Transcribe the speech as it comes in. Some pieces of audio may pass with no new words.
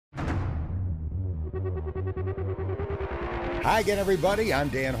Hi again, everybody. I'm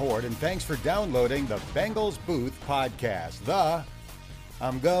Dan Horde, and thanks for downloading the Bengals Booth podcast.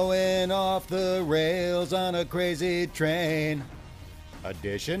 I'm going off the rails on a crazy train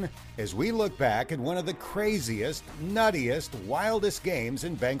edition as we look back at one of the craziest, nuttiest, wildest games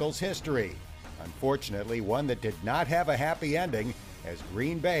in Bengals history. Unfortunately, one that did not have a happy ending as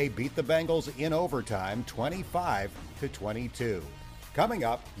Green Bay beat the Bengals in overtime 25-22. Coming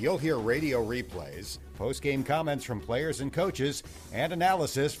up, you'll hear radio replays, post-game comments from players and coaches, and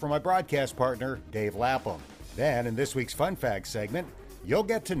analysis from my broadcast partner, Dave Lapham. Then, in this week's Fun Facts segment, you'll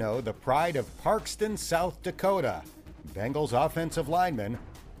get to know the pride of Parkston, South Dakota, Bengals offensive lineman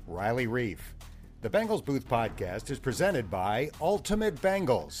Riley Reiff. The Bengals Booth podcast is presented by Ultimate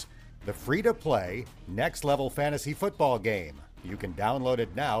Bengals, the free-to-play, next-level fantasy football game. You can download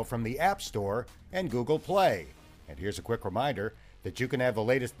it now from the App Store and Google Play. And here's a quick reminder that you can have the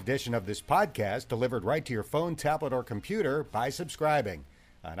latest edition of this podcast delivered right to your phone, tablet, or computer by subscribing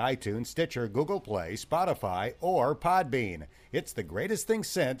on iTunes, Stitcher, Google Play, Spotify, or Podbean. It's the greatest thing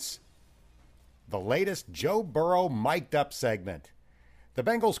since the latest Joe Burrow mic'd up segment. The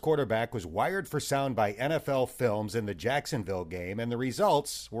Bengals quarterback was wired for sound by NFL Films in the Jacksonville game, and the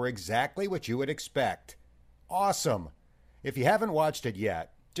results were exactly what you would expect. Awesome. If you haven't watched it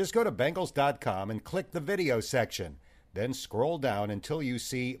yet, just go to Bengals.com and click the video section. Then scroll down until you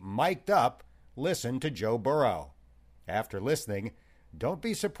see Mic'd Up, Listen to Joe Burrow. After listening, don't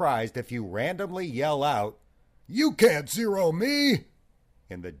be surprised if you randomly yell out, "You can't zero me!"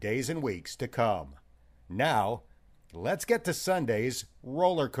 in the days and weeks to come. Now, let's get to Sunday's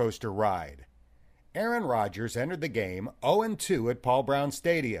roller coaster ride. Aaron Rodgers entered the game 0-2 at Paul Brown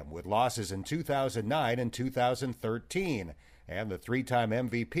Stadium with losses in 2009 and 2013, and the three-time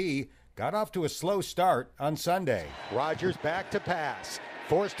MVP got off to a slow start on Sunday. Rodgers back to pass,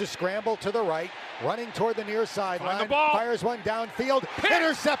 forced to scramble to the right, running toward the near sideline, fires one downfield,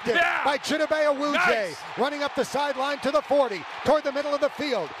 intercepted by Chidobe Awuzie, nice. Running up the sideline to the 40, toward the middle of the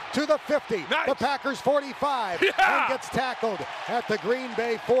field, to the 50, nice. The Packers 45, and gets tackled at the Green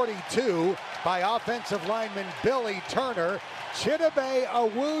Bay 42 by offensive lineman Billy Turner. Chidobe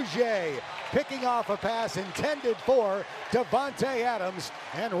Awuzie picking off a pass intended for Davante Adams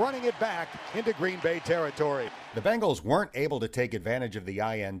and running it back into Green Bay territory. The Bengals weren't able to take advantage of the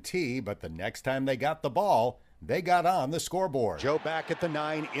INT, but the next time they got the ball, they got on the scoreboard. Joe back at the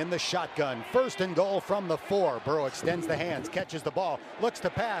 9 in the shotgun. First and goal from the 4. Burrow extends the hands, catches the ball, looks to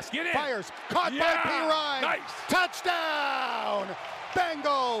pass, fires, caught by P. Nice. Touchdown!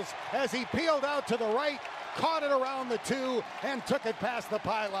 Bengals as he peeled out to the right, caught it around the 2, and took it past the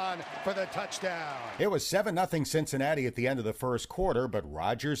pylon for the touchdown. It was 7-0 Cincinnati at the end of the first quarter, but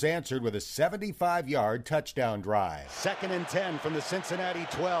Rodgers answered with a 75-yard touchdown drive. 2nd and 10 from the Cincinnati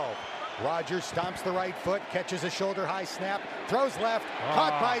 12. Rodgers stomps the right foot, catches a shoulder-high snap, throws left,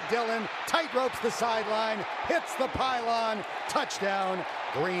 caught by Dillon, tight ropes the sideline, hits the pylon, touchdown,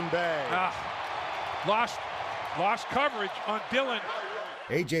 Green Bay. Lost coverage on Dillon.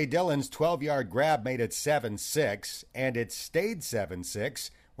 A.J. Dillon's 12-yard grab made it 7-6, and it stayed 7-6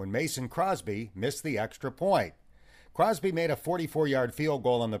 when Mason Crosby missed the extra point. Crosby made a 44-yard field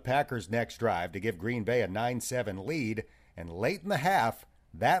goal on the Packers' next drive to give Green Bay a 9-7 lead, and late in the half,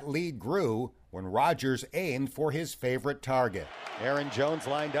 that lead grew when Rodgers aimed for his favorite target. Aaron Jones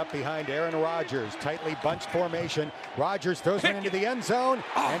lined up behind Aaron Rodgers. Tightly bunched formation. Rodgers throws it into the end zone,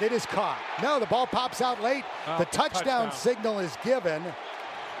 and it is caught. No, the ball pops out late. The touchdown signal is given.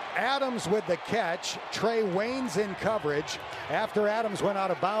 Adams with the catch. Trey Waynes in coverage. After Adams went out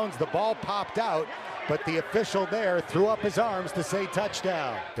of bounds, the ball popped out, but the official there threw up his arms to say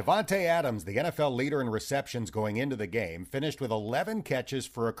touchdown. Davante Adams, the NFL leader in receptions going into the game, finished with 11 catches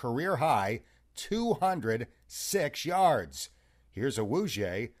for a career-high 206 yards. Here's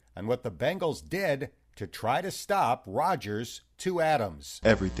Awuzie on what the Bengals did to try to stop Rodgers to Adams.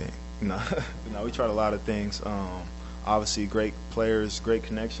 Everything. We tried a lot of things. Obviously, great players, great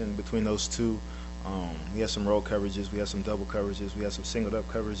connection between those two. We had some roll coverages, we had some double coverages, we had some singled up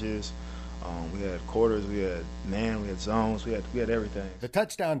coverages. We had quarters, we had man, we had zones, we had everything. The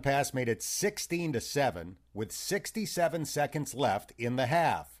touchdown pass made it 16-7 with 67 seconds left in the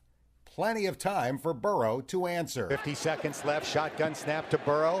half. Plenty of time for Burrow to answer. 50 seconds left. Shotgun snap to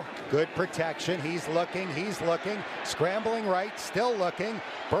Burrow. Good protection. He's looking. Scrambling right. Still looking.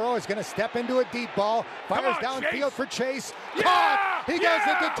 Burrow is going to step into a deep ball. Fires downfield for Chase. Caught! He goes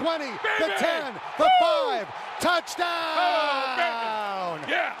into 20, the 10, the 5. Touchdown!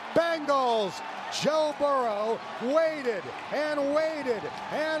 Bengals. Joe Burrow waited and waited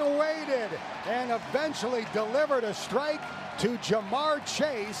and waited and eventually delivered a strike to Jamar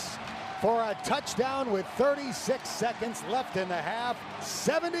Chase for a touchdown with 36 seconds left in the half.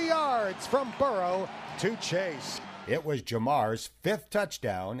 70 yards from Burrow to Chase. It was Jamar's 5th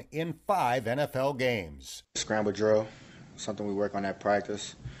touchdown in 5 NFL games. Scramble drill, something we work on at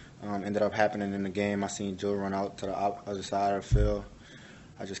practice. Ended up happening in the game. I seen Joe run out to the other side of the field.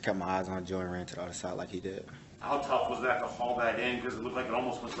 I just kept my eyes on Joe and ran to the other side like he did. How tough was that to haul that in? Because it looked like it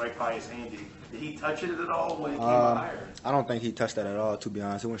almost went right by his hand. Did he touch it at all when it came higher? I don't think he touched that at all, to be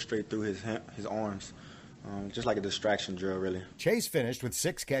honest. It went straight through his arms. Just like a distraction drill, really. Chase finished with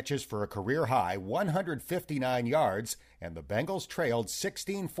 6 catches for a career-high 159 yards, and the Bengals trailed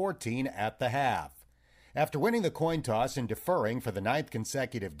 16-14 at the half. After winning the coin toss and deferring for the 9th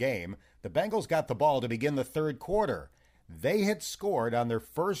consecutive game, the Bengals got the ball to begin the 3rd quarter. They had scored on their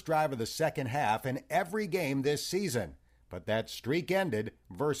first drive of the second half in every game this season, but that streak ended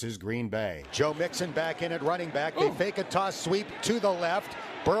versus Green Bay. Joe Mixon back in at running back. They fake a toss sweep to the left.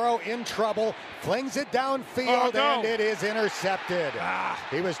 Burrow in trouble, flings it downfield, and it is intercepted.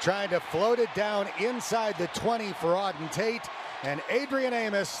 He was trying to float it down inside the 20 for Auden Tate, and Adrian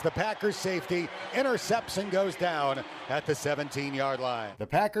Amos, the Packers safety, intercepts and goes down at the 17-yard line. The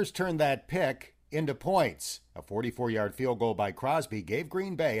Packers turned that pick into points. A 44-yard field goal by Crosby gave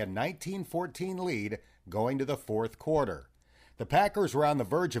Green Bay a 19-14 lead going to the 4th quarter. The Packers were on the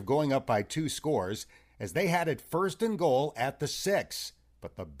verge of going up by 2 scores as they had it 1st and goal at the 6.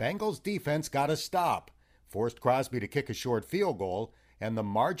 But the Bengals defense got a stop, forced Crosby to kick a short field goal, and the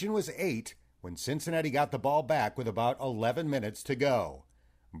margin was 8 when Cincinnati got the ball back with about 11 minutes to go.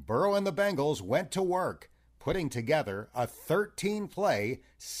 Burrow and the Bengals went to work, putting together a 13-play,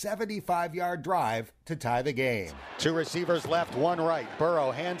 75-yard drive to tie the game. 2 receivers left, 1 right. Burrow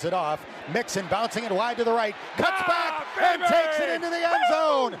hands it off. Mixon bouncing it wide to the right. Cuts back and takes it into the end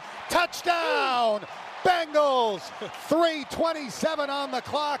zone. Touchdown! Bengals, 3:27 on the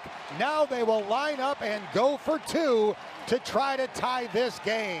clock. Now they will line up and go for 2 to try to tie this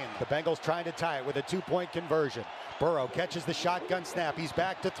game. The Bengals trying to tie it with a 2-point conversion. Burrow catches the shotgun snap. He's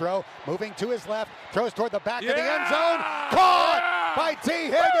back to throw, moving to his left, throws toward the back of the end zone. Caught by T.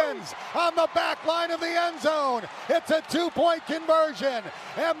 Higgins on the back line of the end zone. It's a 2-point conversion,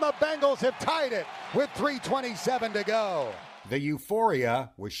 and the Bengals have tied it with 3:27 to go. The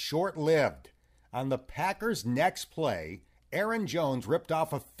euphoria was short-lived. On the Packers' next play, Aaron Jones ripped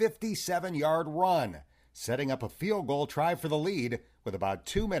off a 57-yard run, setting up a field goal try for the lead with about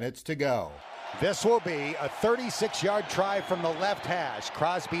 2 minutes to go. This will be a 36-yard try from the left hash.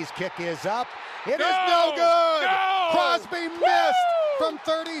 Crosby's kick is up. It is no good. No! Crosby missed from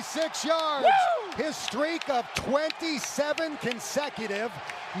 36 yards. Woo! His streak of 27 consecutive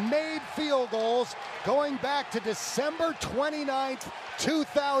made field goals going back to December 29th,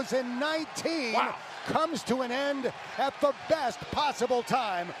 2019 comes to an end at the best possible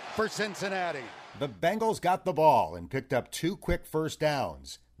time for Cincinnati. The Bengals got the ball and picked up 2 quick first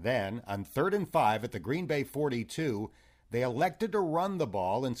downs. Then, on 3rd and 5 at the Green Bay 42, they elected to run the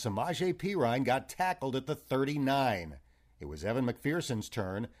ball, and Samaje Perine got tackled at the 39. It was Evan McPherson's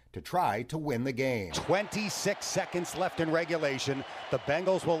turn to try to win the game. 26 seconds left in regulation. The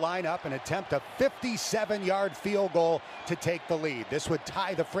Bengals will line up and attempt a 57-yard field goal to take the lead. This would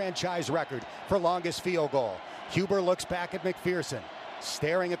tie the franchise record for longest field goal. Huber looks back at McPherson,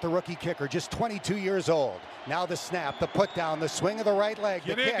 staring at the rookie kicker, just 22 years old. Now the snap, the put down, the swing of the right leg,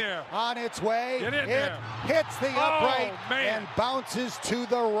 the kick on its way. It hits the upright and bounces to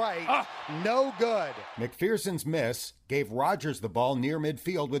the right. No good. McPherson's miss gave Rodgers the ball near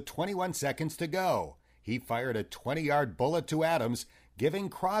midfield with 21 seconds to go. He fired a 20-yard bullet to Adams, giving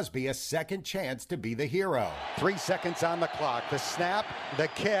Crosby a second chance to be the hero. 3 seconds on the clock. The snap, the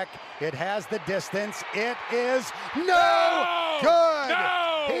kick, it has the distance. It is no good.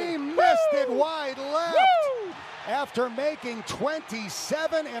 No! He missed it wide left. Woo! After making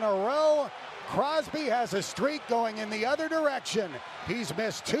 27 in a row, Crosby has a streak going in the other direction. He's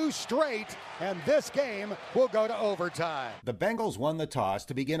missed 2 straight, and this game will go to overtime. The Bengals won the toss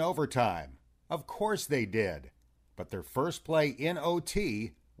to begin overtime. Of course they did. But their first play in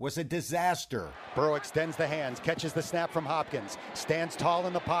OT was a disaster. Burrow extends the hands, catches the snap from Hopkins, stands tall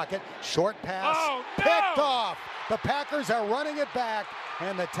in the pocket, short pass, picked off. The Packers are running it back,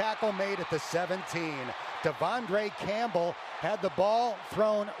 and the tackle made at the 17. Devondre Campbell had the ball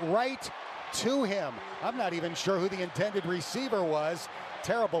thrown right to him. I'm not even sure who the intended receiver was.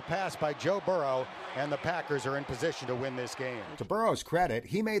 Terrible pass by Joe Burrow, and the Packers are in position to win this game. To Burrow's credit,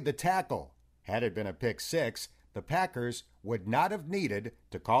 he made the tackle. Had it been a pick six, the Packers would not have needed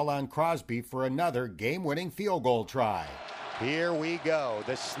to call on Crosby for another game-winning field goal try. Here we go.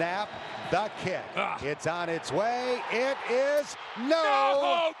 The snap, the kick. It's on its way. It is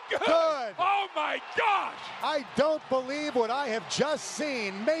no good. Oh, my gosh. I don't believe what I have just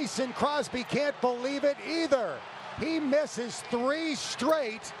seen. Mason Crosby can't believe it either. He misses 3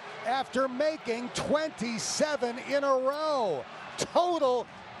 straight after making 27 in a row. Total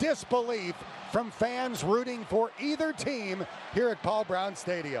disbelief from fans rooting for either team here at Paul Brown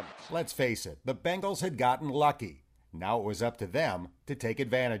Stadium. Let's face it, the Bengals had gotten lucky. Now it was up to them to take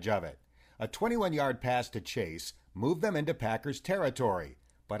advantage of it. A 21-yard pass to Chase moved them into Packers territory.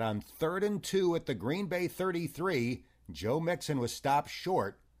 But on 3rd and 2 at the Green Bay 33, Joe Mixon was stopped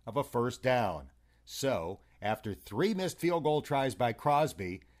short of a first down. So, after 3 missed field goal tries by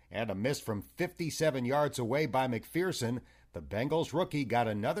Crosby and a miss from 57 yards away by McPherson, the Bengals rookie got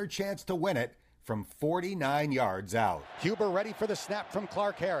another chance to win it from 49 yards out. Huber ready for the snap from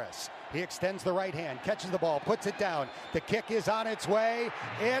Clark Harris. He extends the right hand, catches the ball, puts it down. The kick is on its way.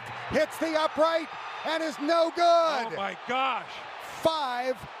 It hits the upright and is no good. Oh, my gosh.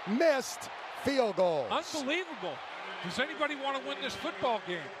 5 missed field goals. Unbelievable. Does anybody want to win this football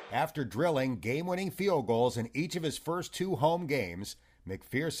game? After drilling game-winning field goals in each of his first 2 home games,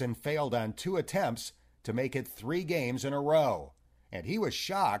 McPherson failed on 2 attempts to make it 3 games in a row. And he was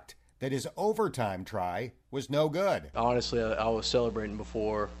shocked that his overtime try was no good. Honestly, I was celebrating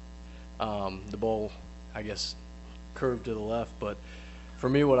before the ball, I guess, curved to the left. But for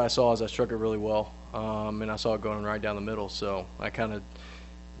me, what I saw is I struck it really well, and I saw it going right down the middle. So I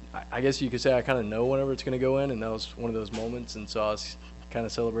guess you could say I kind of know whenever it's going to go in, and that was one of those moments. And so I was kind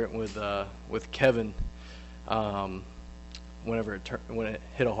of celebrating with Kevin when it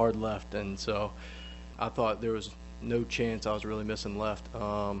hit a hard left. And so I thought there was no chance I was really missing left.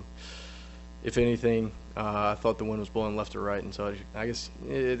 If anything, I thought the wind was blowing left or right, and so I guess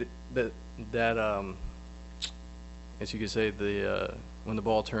as you could say, when the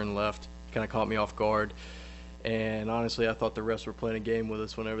ball turned left, kind of caught me off guard. And honestly, I thought the refs were playing a game with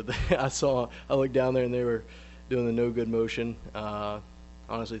us whenever I looked down there and they were doing the no good motion.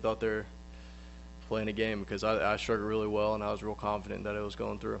 Honestly, thought they were playing a game because I struck it really well and I was real confident that it was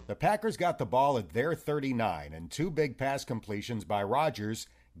going through. The Packers got the ball at their 39, and 2 big pass completions by Rodgers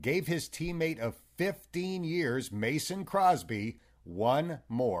gave his teammate of 15 years, Mason Crosby, 1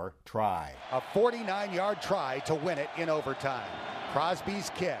 more try. A 49-yard try to win it in overtime. Crosby's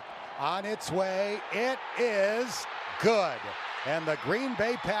kick on its way. It is good. And the Green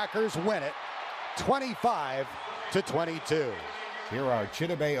Bay Packers win it 25-22. Here are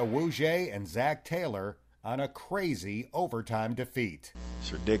Chidobe Awuzie and Zach Taylor on a crazy overtime defeat.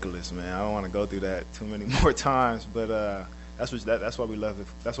 It's ridiculous, man. I don't want to go through that too many more times, but that's why we love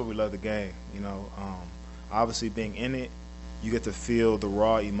the game. You know, obviously being in it, you get to feel the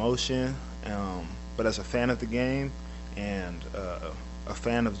raw emotion. But as a fan of the game and a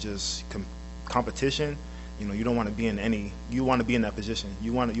fan of just competition, you know, you don't want to be in you want to be in that position.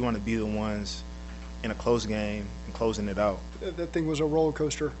 You want to be the ones in a close game and closing it out. That thing was a roller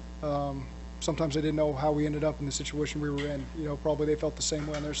coaster. Sometimes I didn't know how we ended up in the situation we were in. You know, probably they felt the same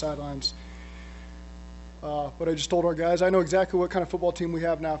way on their sidelines. But I just told our guys, I know exactly what kind of football team we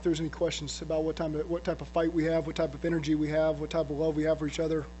have now. If there's any questions about what type of fight we have, what type of energy we have, what type of love we have for each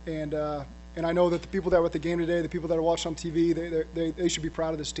other, and I know that the people that were at the game today, the people that are watching on TV, they should be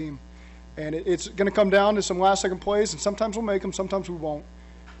proud of this team. And it's going to come down to some last-second plays, and sometimes we'll make them, sometimes we won't.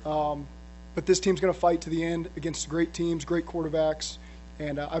 But this team's going to fight to the end against great teams, great quarterbacks,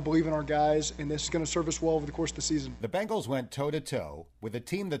 and I believe in our guys, and this is going to serve us well over the course of the season. The Bengals went toe-to-toe with a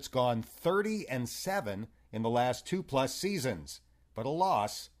team that's gone 30-7 in the last 2+ seasons. But a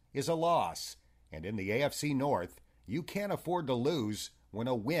loss is a loss, and in the AFC North, you can't afford to lose when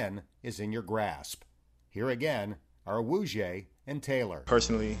a win is in your grasp. Here again are Awuzie and Taylor.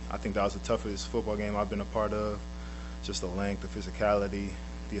 Personally, I think that was the toughest football game I've been a part of. Just the length, the physicality,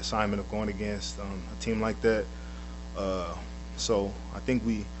 the assignment of going against a team like that. So I think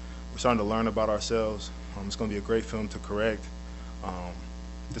we're starting to learn about ourselves. It's going to be a great film to correct.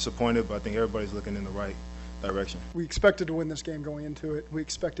 Disappointed, but I think everybody's looking in the right direction. We expected to win this game going into it. We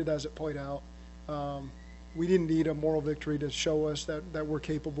expected as it played out. We didn't need a moral victory to show us that we're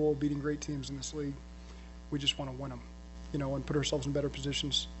capable of beating great teams in this league. We just want to win them, you know, and put ourselves in better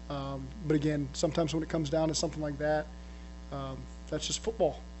positions. But again, sometimes when it comes down to something like that, that's just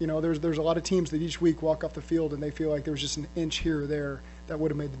football. You know, there's a lot of teams that each week walk off the field and they feel like there was just an inch here or there that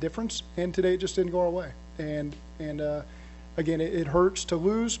would have made the difference. And today it just didn't go our way. And again, it hurts to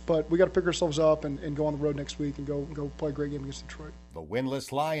lose, but we got to pick ourselves up and go on the road next week and go play a great game against Detroit. The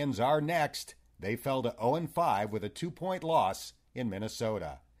winless Lions are next. They fell to 0-5 with a 2-point loss in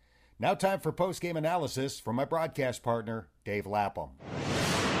Minnesota. Now time for post-game analysis from my broadcast partner, Dave Lapham.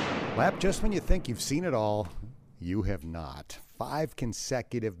 Lap, just when you think you've seen it all, you have not. 5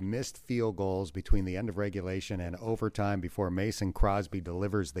 consecutive missed field goals between the end of regulation and overtime before Mason Crosby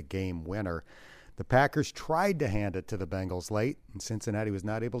delivers the game winner. The Packers tried to hand it to the Bengals late, and Cincinnati was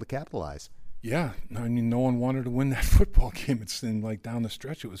not able to capitalize. Yeah, I mean, no one wanted to win that football game. It's in, like, down the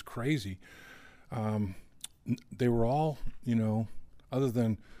stretch. It was crazy. They were all, other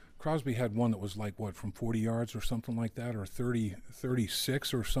than Crosby had one that was like, from 40 yards or something like that, or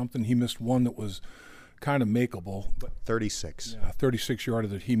 36 or something. He missed one that was kind of makeable. But 36. Yeah, 36-yarder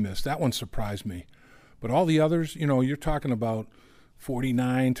that he missed. That one surprised me. But all the others, you're talking about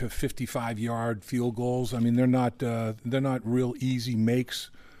 49 to 55-yard field goals. I mean, they're not real easy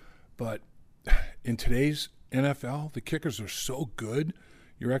makes. But in today's NFL, the kickers are so good.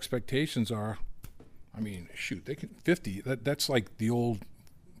 Your expectations are, they can 50. That's like the old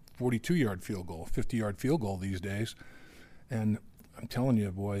 42-yard field goal, 50-yard field goal these days. And I'm telling you,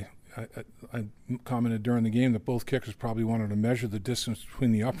 boy, I commented during the game that both kickers probably wanted to measure the distance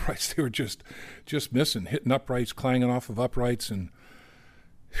between the uprights. They were just missing, hitting uprights, clanging off of uprights, and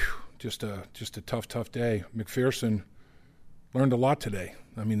just a tough day. McPherson learned a lot today.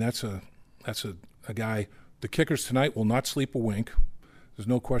 I mean, that's a guy. The kickers tonight will not sleep a wink. There's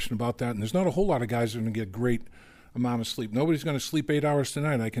no question about that. And there's not a whole lot of guys that are going to get great amount of sleep. Nobody's going to sleep 8 hours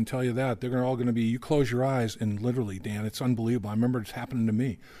tonight, I can tell you that. They're all going to be, you close your eyes, and literally, Dan, it's unbelievable. I remember it's happening to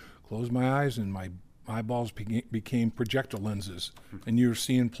me. Close my eyes, and my eyeballs became projector lenses, and you're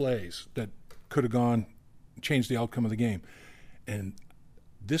seeing plays that could have changed the outcome of the game. And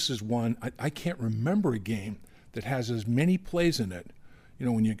this is one, I can't remember a game that has as many plays in it.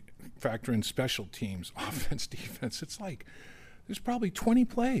 When you factor in special teams, offense, defense, it's like there's probably 20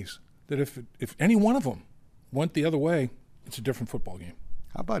 plays that if any one of them went the other way, it's a different football game.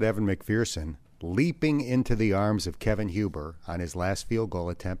 How about Evan McPherson leaping into the arms of Kevin Huber on his last field goal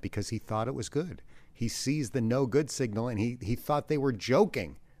attempt because he thought it was good? He sees the no good signal, and he thought they were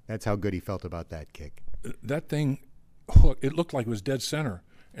joking. That's how good he felt about that kick. That thing, it looked like it was dead center,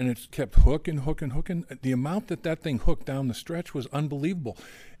 and it kept hooking. The amount that thing hooked down the stretch was unbelievable.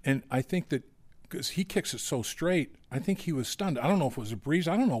 And I think that because he kicks it so straight, I think he was stunned. I don't know if it was a breeze.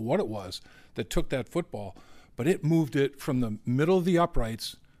 I don't know what it was that took that football, but it moved it from the middle of the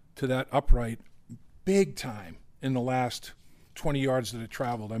uprights to that upright big time in the last 20 yards that it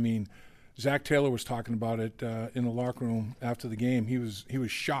traveled. I mean, Zach Taylor was talking about it in the locker room after the game. He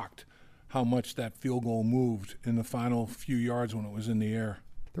was shocked how much that field goal moved in the final few yards when it was in the air.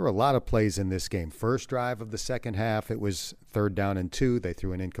 There were a lot of plays in this game. First drive of the second half, it was 3rd down and 2. They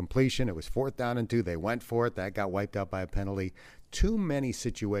threw an incompletion. It was 4th down and 2. They went for it. That got wiped out by a penalty. Too many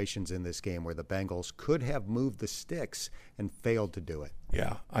situations in this game where the Bengals could have moved the sticks and failed to do it.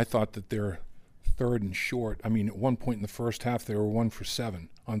 Yeah, I thought that they're 3rd and short. I mean, at one point in the first half, they were 1 for 7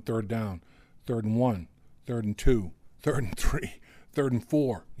 on 3rd down, 3rd and 1, 3rd and 2, 3rd and 3, 3rd and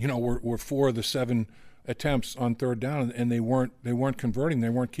 4. Were 4 of the 7 attempts on 3rd down, and they weren't converting. They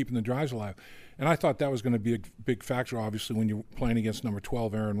weren't keeping the drives alive. And I thought that was going to be a big factor, obviously, when you're playing against number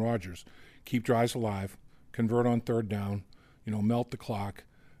 12, Aaron Rodgers. Keep drives alive, convert on 3rd down, melt the clock.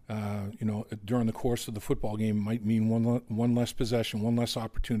 During the course of the football game might mean one less possession, one less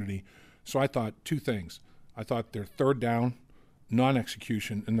opportunity. So I thought 2 things. I thought their 3rd down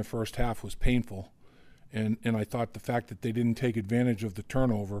non-execution in the first half was painful, and I thought the fact that they didn't take advantage of the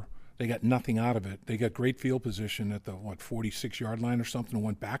turnover, they got nothing out of it. They got great field position at the 46-yard line or something, and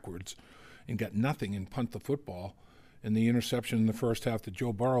went backwards and got nothing and punt the football. And the interception in the first half that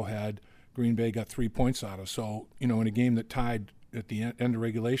Joe Burrow had, Green Bay got 3 points out of. So, in a game that tied at the end of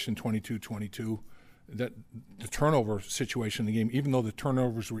regulation 22-22, that the turnover situation in the game, even though the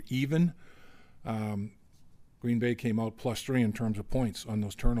turnovers were even, Green Bay came out +3 in terms of points on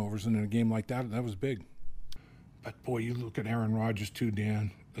those turnovers. And in a game like that was big. But, boy, you look at Aaron Rodgers too, Dan.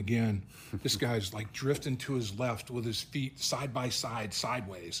 Again, this guy's like drifting to his left with his feet side by side,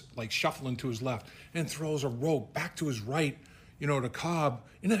 sideways, like shuffling to his left, and throws a rope back to his right, to Cobb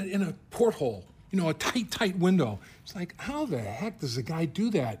in a porthole, a tight window. It's like, how the heck does a guy do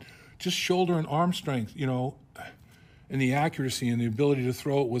that? Just shoulder and arm strength, and the accuracy and the ability to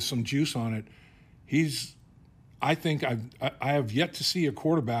throw it with some juice on it. I think I have yet to see a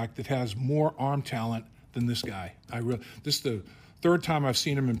quarterback that has more arm talent than this guy. This is the 3rd time I've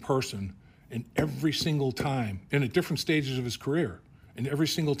seen him in person, and every single time, and at different stages of his career, and every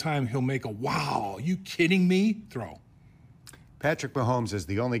single time he'll make a wow, you kidding me throw. Patrick Mahomes is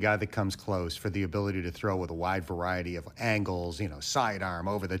the only guy that comes close for the ability to throw with a wide variety of angles, sidearm,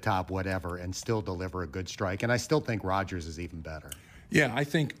 over the top, whatever, and still deliver a good strike. And I still think Rodgers is even better. Yeah, I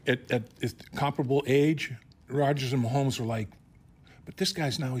think at comparable age, Rodgers and Mahomes were like, but this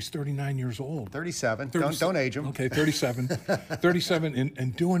guy's he's 39 years old. 37. Don't age him. Okay, 37. 37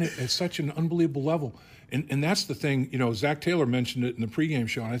 and doing it at such an unbelievable level. And that's the thing, Zach Taylor mentioned it in the pregame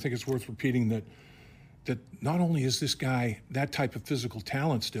show, and I think it's worth repeating that not only is this guy that type of physical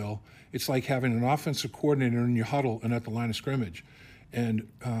talent still, it's like having an offensive coordinator in your huddle and at the line of scrimmage. And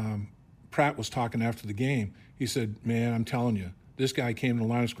Pratt was talking after the game. He said, man, I'm telling you, this guy came to the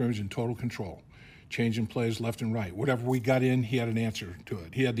line of scrimmage in total control, changing plays left and right. Whatever we got in, he had an answer to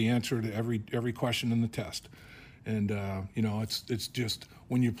it. He had the answer to every question in the test. And, it's just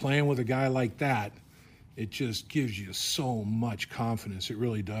when you're playing with a guy like that, it just gives you so much confidence. It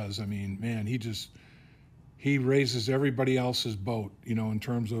really does. I mean, man, he raises everybody else's boat, in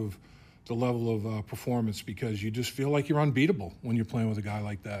terms of the level of performance, because you just feel like you're unbeatable when you're playing with a guy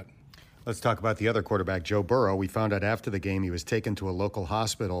like that. Let's talk about the other quarterback, Joe Burrow. We found out after the game he was taken to a local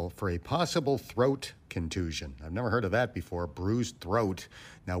hospital for a possible throat contusion. I've never heard of that before, bruised throat.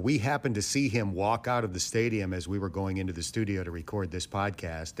 Now, we happened to see him walk out of the stadium as we were going into the studio to record this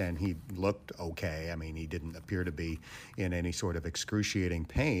podcast, and he looked okay. I mean, he didn't appear to be in any sort of excruciating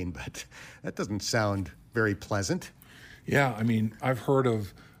pain, but that doesn't sound very pleasant. Yeah, I mean, I've heard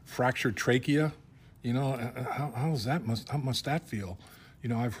of fractured trachea. How must that feel?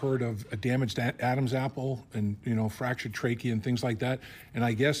 I've heard of a damaged Adam's apple and, fractured trachea and things like that. And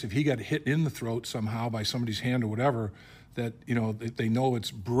I guess if he got hit in the throat somehow by somebody's hand or whatever, that, they know it's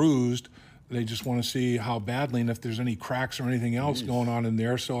bruised. They just want to see how badly and if there's any cracks or anything else going on in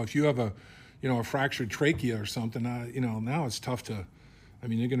there. So if you have a fractured trachea or something, now it's tough to,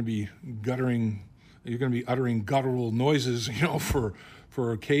 you're going to be uttering guttural noises,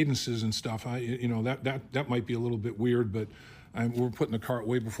 for cadences and stuff. That might be a little bit weird, but we're putting the cart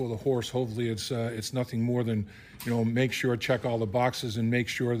way before the horse. Hopefully it's nothing more than, check all the boxes and make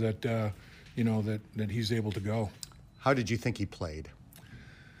sure that, that he's able to go. How did you think he played?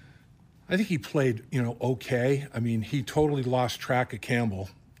 I think he played, okay. I mean, he totally lost track of Campbell.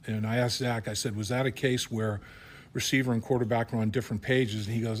 And I asked Zach, I said, was that a case where receiver and quarterback were on different pages?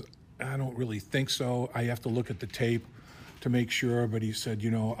 And he goes, I don't really think so. I have to look at the tape to make sure. But he said,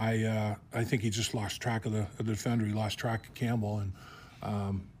 I think he just lost track of the defender. He lost track of Campbell.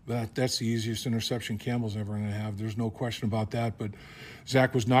 And that's the easiest interception Campbell's ever going to have. There's no question about that. But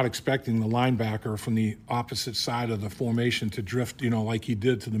Zach was not expecting the linebacker from the opposite side of the formation to drift, like he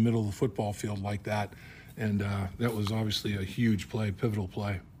did to the middle of the football field like that. And that was obviously a huge play, pivotal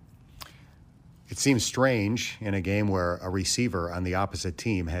play. It seems strange in a game where a receiver on the opposite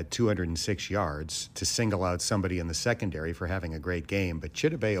team had 206 yards to single out somebody in the secondary for having a great game, but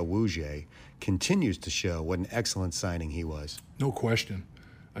Chidobe Awuzie continues to show what an excellent signing he was. No question.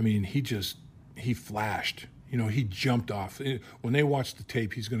 I mean, he flashed. He jumped off. When they watch the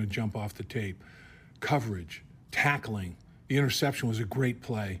tape, he's going to jump off the tape. Coverage, tackling. The interception was a great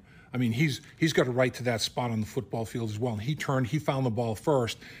play. I mean, he's got a right to that spot on the football field as well. And he turned, he found the ball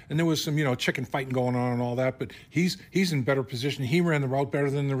first. And there was some, chicken fighting going on and all that, but he's in better position. He ran the route better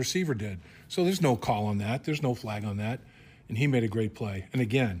than the receiver did. So there's no call on that. There's no flag on that. And he made a great play. And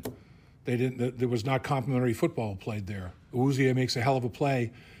again, there was not complimentary football played there. Awuzie makes a hell of a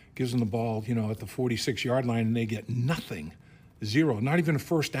play, gives them the ball, at the 46-yard line, and they get nothing, zero, not even a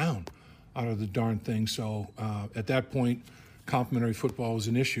first down out of the darn thing. So at that point, complimentary football was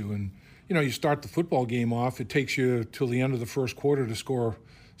an issue. And, you start the football game off, it takes you till the end of the first quarter to score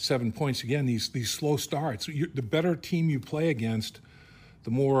 7 points. Again, these slow starts. The better team you play against,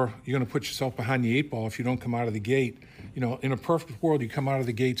 the more you're going to put yourself behind the 8 ball if you don't come out of the gate. In a perfect world, you come out of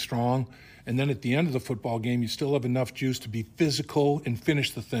the gate strong, and then at the end of the football game, you still have enough juice to be physical and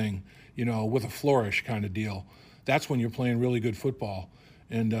finish the thing, with a flourish kind of deal. That's when you're playing really good football.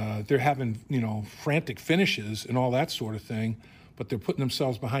 And they're having, frantic finishes and all that sort of thing, but they're putting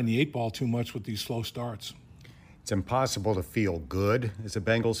themselves behind the 8 ball too much with these slow starts. It's impossible to feel good as a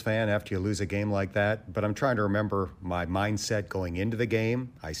Bengals fan after you lose a game like that, but I'm trying to remember my mindset going into the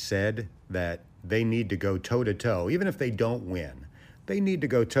game. I said that they need to go toe-to-toe, even if they don't win. They need to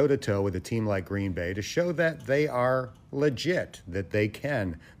go toe-to-toe with a team like Green Bay to show that they are legit, that they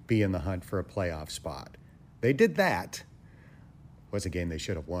can be in the hunt for a playoff spot. They did that. Was a game they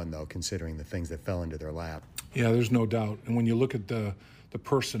should have won, though, considering the things that fell into their lap. Yeah, there's no doubt. And when you look at the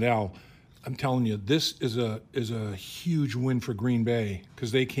personnel, I'm telling you, this is a huge win for Green Bay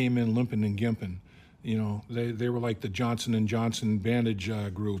because they came in limping and gimping. They were like the Johnson & Johnson bandage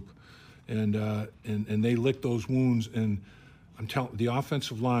group, and they licked those wounds. And I'm telling the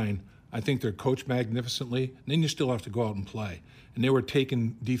offensive line, I think they're coached magnificently. And then you still have to go out and play. And they were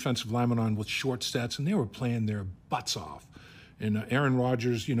taking defensive linemen on with short sets, and they were playing their butts off. And Aaron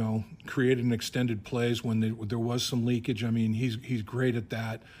Rodgers, created an extended plays when there was some leakage. I mean, he's great at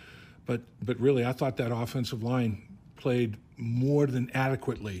that. But really, I thought that offensive line played more than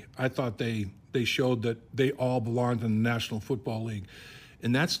adequately. I thought they showed that they all belonged in the National Football League.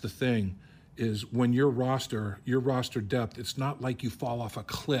 And that's the thing, is when your roster depth, it's not like you fall off a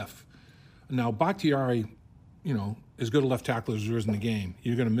cliff. Now, Bakhtiari, as good a left tackle as there is in the game.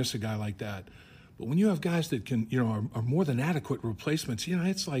 You're going to miss a guy like that. But when you have guys that can, are more than adequate replacements,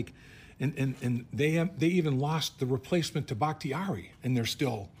 it's like, and they even lost the replacement to Bakhtiari, and they're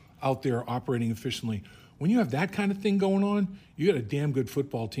still out there operating efficiently. When you have that kind of thing going on, you got a damn good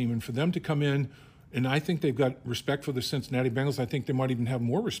football team. And for them to come in, and I think they've got respect for the Cincinnati Bengals. I think they might even have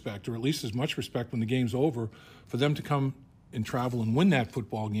more respect, or at least as much respect when the game's over. For them to come and travel and win that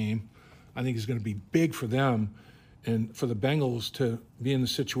football game, I think is going to be big for them. And for the Bengals to be in the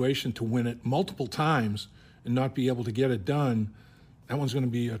situation to win it multiple times and not be able to get it done, that one's going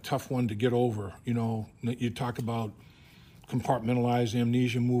to be a tough one to get over. You talk about compartmentalize,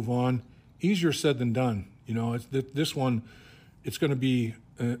 amnesia, move on. Easier said than done. This one, it's going to be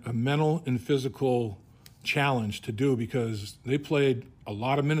a mental and physical challenge to do because they played a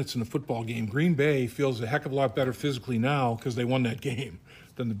lot of minutes in a football game. Green Bay feels a heck of a lot better physically now because they won that game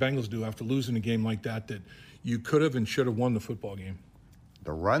than the Bengals do after losing a game like that you could have and should have won the football game.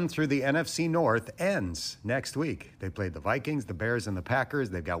 The run through the NFC North ends next week. They played the Vikings, the Bears, and the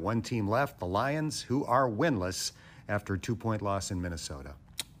Packers. They've got one team left, the Lions, who are winless after a 2-point loss in Minnesota.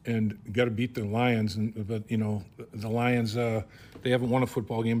 And got to beat the Lions. But the Lions, they haven't won a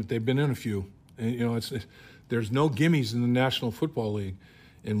football game, but they've been in a few. And, there's no gimmies in the National Football League.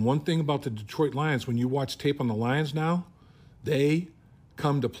 And one thing about the Detroit Lions, when you watch tape on the Lions now, they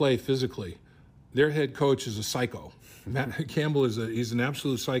come to play physically. Their head coach is a psycho. Matt Campbell he's an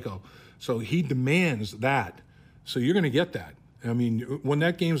absolute psycho. So he demands that. So you're going to get that. I mean, when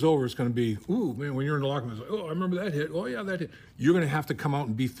that game's over, it's going to be, ooh, man, when you're in the locker room, it's like, oh, I remember that hit. Oh, yeah, that hit. You're going to have to come out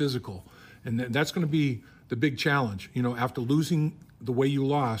and be physical. And that's going to be the big challenge. After losing the way you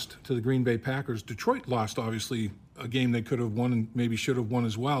lost to the Green Bay Packers, Detroit lost, obviously, a game they could have won and maybe should have won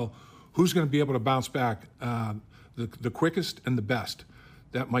as well. Who's going to be able to bounce back the quickest and the best?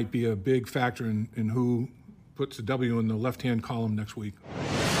 That might be a big factor in who puts a W in the left-hand column next week.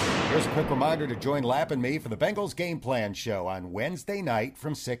 Here's a quick reminder to join Lapp and me for the Bengals Game Plan show on Wednesday night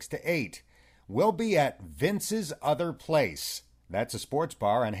from 6 to 8. We'll be at Vince's Other Place. That's a sports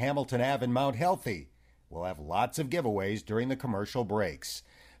bar on Hamilton Ave in Mount Healthy. We'll have lots of giveaways during the commercial breaks.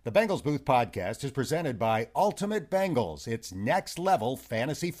 The Bengals Booth podcast is presented by Ultimate Bengals. It's next-level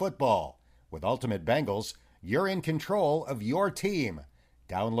fantasy football. With Ultimate Bengals, you're in control of your team.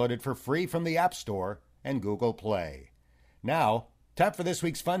 Download it for free from the App Store and Google Play. Now, time for this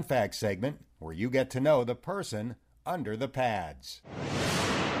week's Fun Facts segment, where you get to know the person under the pads.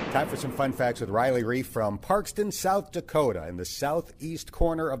 Time for some fun facts with Riley Reef from Parkston, South Dakota, in the southeast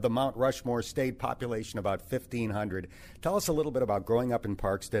corner of the Mount Rushmore State, population about 1,500. Tell us a little bit about growing up in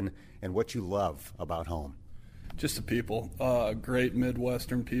Parkston and what you love about home. Just the people, great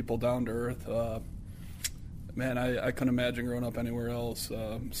Midwestern people, down to earth. Man, I couldn't imagine growing up anywhere else.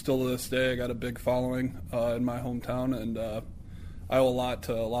 Still to this day, I got a big following in my hometown, and I owe a lot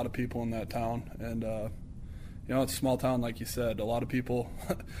to a lot of people in that town. And it's a small town, like you said. A lot of people,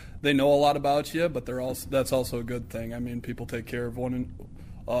 they know a lot about you, but that's also a good thing. I mean, people take care of one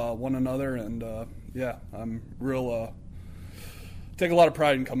another, and I'm real. Take a lot of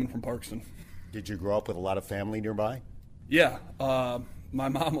pride in coming from Parkston. Did you grow up with a lot of family nearby? Yeah. My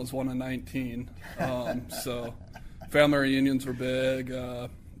mom was one of 19, so family reunions were big,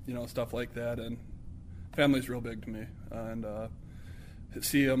 stuff like that, and family's real big to me, and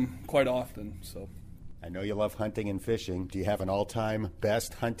see them quite often. So, I know you love hunting and fishing. Do you have an all-time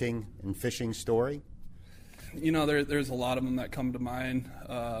best hunting and fishing story? There's a lot of them that come to mind.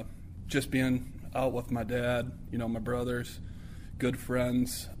 Just being out with my dad, my brothers, good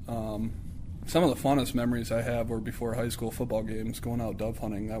friends. Some of the funnest memories I have were before high school football games, going out dove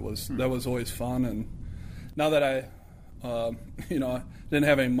hunting. That was always fun. And now that I didn't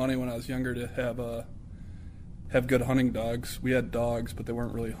have any money when I was younger to have good hunting dogs. We had dogs, but they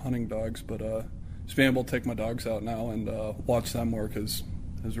weren't really hunting dogs. But just being able to take my dogs out now and watch them work is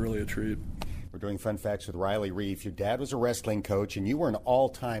really a treat. We're doing Fun Facts with Riley Reef. Your dad was a wrestling coach, and you were an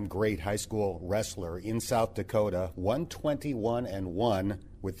all-time great high school wrestler in South Dakota, 121-1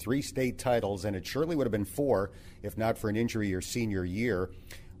 with 3 state titles, and it surely would have been 4 if not for an injury your senior year.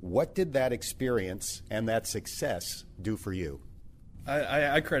 What did that experience and that success do for you?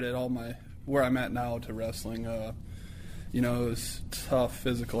 I credit all where I'm at now to wrestling. It was tough,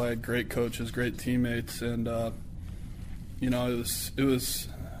 physical. I had great coaches, great teammates, and It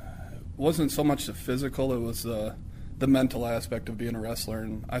wasn't so much the physical, it was the mental aspect of being a wrestler,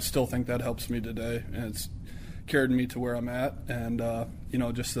 and I still think that helps me today, and it's carried me to where I'm at, and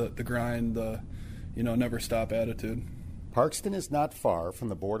just the grind, the never stop attitude. Parkston is not far from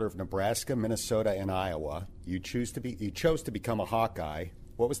the border of Nebraska, Minnesota, and Iowa. You chose to become a Hawkeye.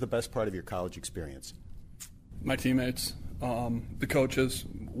 What was the best part of your college experience? My teammates, the coaches,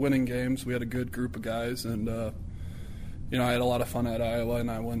 winning games. We had a good group of guys, and I had a lot of fun at Iowa,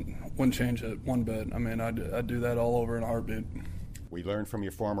 and I wouldn't change it one bit. I mean, I'd do that all over in a heartbeat. We learned from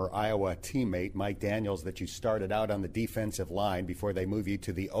your former Iowa teammate, Mike Daniels, that you started out on the defensive line before they moved you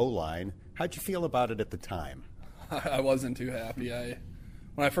to the O-line. How'd you feel about it at the time? I wasn't too happy.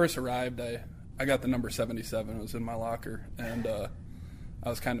 When I first arrived, I got the number 77. It was in my locker, and I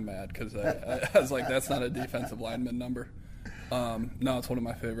was kind of mad because I was like, that's not a defensive lineman number. No, it's one of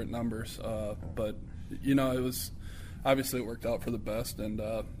my favorite numbers. But, it was obviously it worked out for the best, and,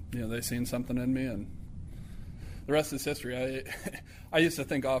 they seen something in me, and the rest is history. I used to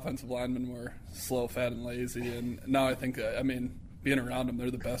think offensive linemen were slow, fat, and lazy, and now I think, being around them,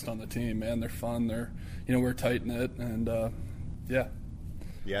 they're the best on the team, man. They're fun. We're tight-knit, and, yeah.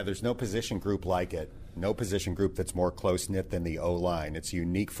 Yeah, there's no position group like it. No position group that's more close-knit than the O-line. It's a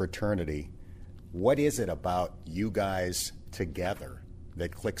unique fraternity. What is it about you guys together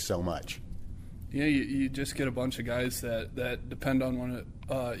that clicks so much? Yeah, you just get a bunch of guys that depend on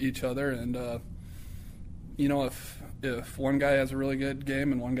each other, and if one guy has a really good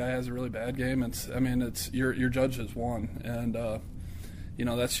game and one guy has a really bad game, it's you're judged as one, and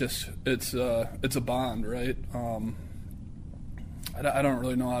that's just it's a bond, right? I don't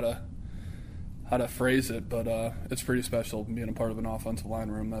really know how to phrase it, but it's pretty special being a part of an offensive line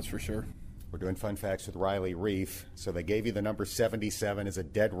room, that's for sure. We're doing fun facts with Riley Reiff. So they gave you the number 77 as a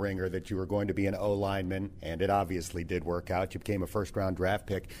dead ringer that you were going to be an O-lineman, and it obviously did work out. You became a first-round draft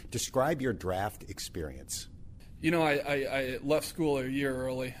pick. Describe your draft experience. I left school a year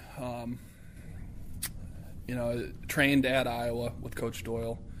early. Trained at Iowa with Coach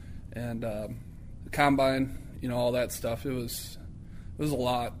Doyle, and the combine, all that stuff. It was a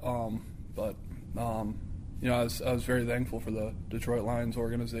lot, but I was very thankful for the Detroit Lions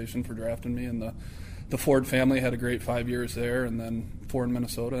organization for drafting me, and the Ford family had a great 5 years there, and then 4 in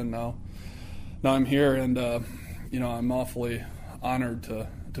Minnesota, and now I'm here, and I'm awfully honored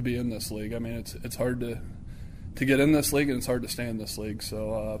to be in this league. I mean, it's hard to get in this league, and it's hard to stay in this league.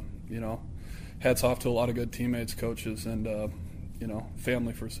 So hats off to a lot of good teammates, coaches, and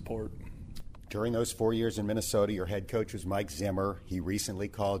family for support. During those 4 years in Minnesota, your head coach was Mike Zimmer. He recently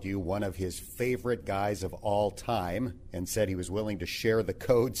called you one of his favorite guys of all time and said he was willing to share the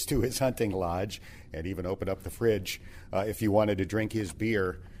codes to his hunting lodge and even open up the fridge if you wanted to drink his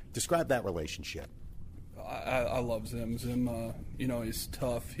beer. Describe that relationship. I love Zim. Zim, he's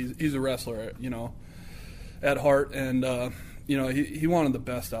tough. He's a wrestler, at heart, and he wanted the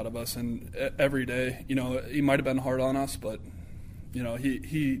best out of us. And every day, he might have been hard on us, but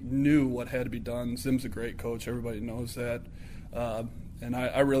he knew what had to be done. Zim's a great coach. Everybody knows that. And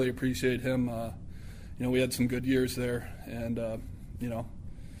I really appreciate him. We had some good years there. And, I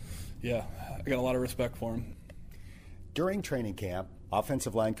got a lot of respect for him. During training camp,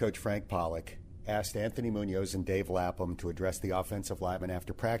 offensive line coach Frank Pollock asked Anthony Munoz and Dave Lapham to address the offensive linemen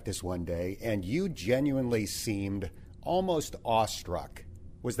after practice one day, and you genuinely seemed almost awestruck.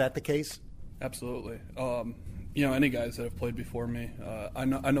 Was that the case? Absolutely. Any guys that have played before me, I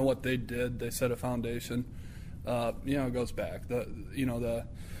know what they did. They set a foundation. It goes back. The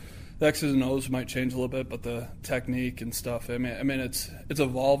X's and O's might change a little bit, but the technique and stuff. It's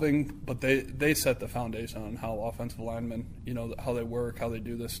evolving, but they set the foundation on how offensive linemen, how they work, how they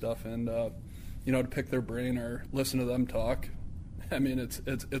do this stuff, and to pick their brain or listen to them talk.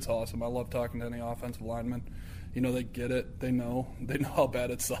 It's awesome. I love talking to any offensive lineman. They get it. They know how bad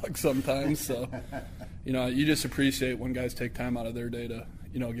it sucks sometimes. So, you just appreciate when guys take time out of their day to,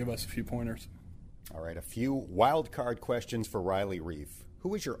 give us a few pointers. All right, a few wild card questions for Riley Reiff.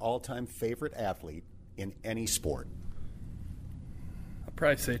 Who is your all-time favorite athlete in any sport? I'd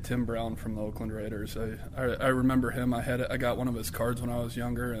probably say Tim Brown from the Oakland Raiders. I remember him. I got one of his cards when I was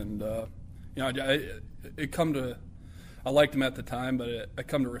younger, and I liked him at the time, but I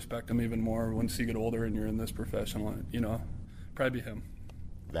come to respect him even more once you get older and you're in this professional. Probably be him.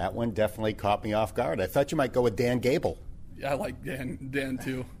 That one definitely caught me off guard. I thought you might go with Dan Gable. Yeah, I like Dan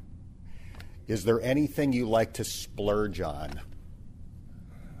too. Is there anything you like to splurge on?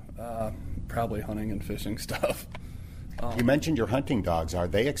 Probably hunting and fishing stuff. You mentioned your hunting dogs. Are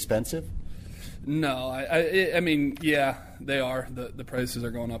they expensive? No, yeah, they are. The prices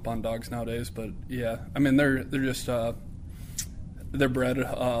are going up on dogs nowadays, but yeah, they're just they're bred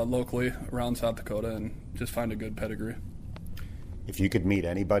locally around South Dakota and just find a good pedigree. If you could meet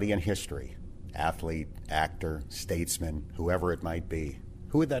anybody in history, athlete, actor, statesman, whoever it might be,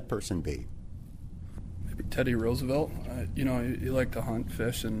 who would that person be? Maybe Teddy Roosevelt. He liked to hunt,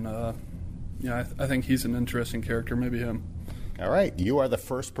 fish, and I think he's an interesting character. Maybe him. All right, you are the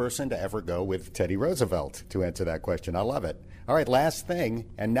first person to ever go with Teddy Roosevelt to answer that question. I love it. All right, last thing,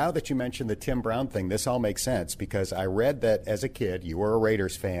 and now that you mentioned the Tim Brown thing, this all makes sense because I read that as a kid you were a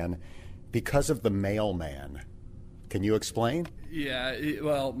Raiders fan because of the mailman. Can you explain? Yeah,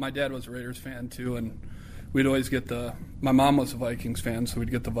 well, my dad was a Raiders fan too, and we'd always get my mom was a Vikings fan, so we'd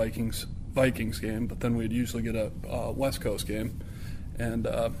get the Vikings game, but then we'd usually get a West Coast game, and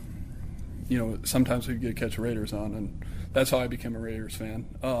sometimes we'd catch Raiders on, and that's how I became a Raiders fan.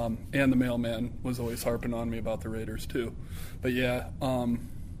 And the mailman was always harping on me about the Raiders too. But yeah,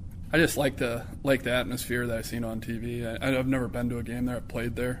 I just like the atmosphere that I've seen on TV. I've never been to a game there. I've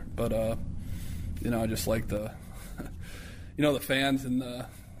played there, but I just like the the fans, and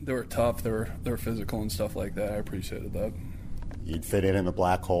they were tough. They were physical and stuff like that. I appreciated that. You'd fit in the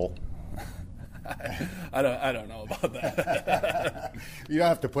black hole. I don't know about that. You don't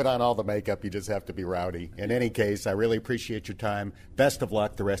have to put on all the makeup. You just have to be rowdy. In any case, I really appreciate your time. Best of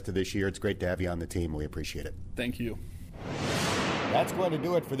luck the rest of this year. It's great to have you on the team. We appreciate it. Thank you. That's going to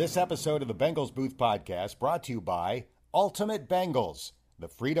do it for this episode of the Bengals Booth Podcast, brought to you by Ultimate Bengals, the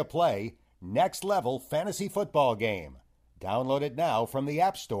free-to-play, next-level fantasy football game. Download it now from the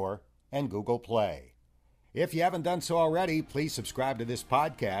App Store and Google Play. If you haven't done so already, please subscribe to this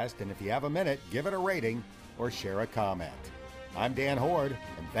podcast, and if you have a minute, give it a rating or share a comment. I'm Dan Horde,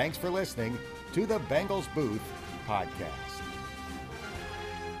 and thanks for listening to the Bengals Booth Podcast.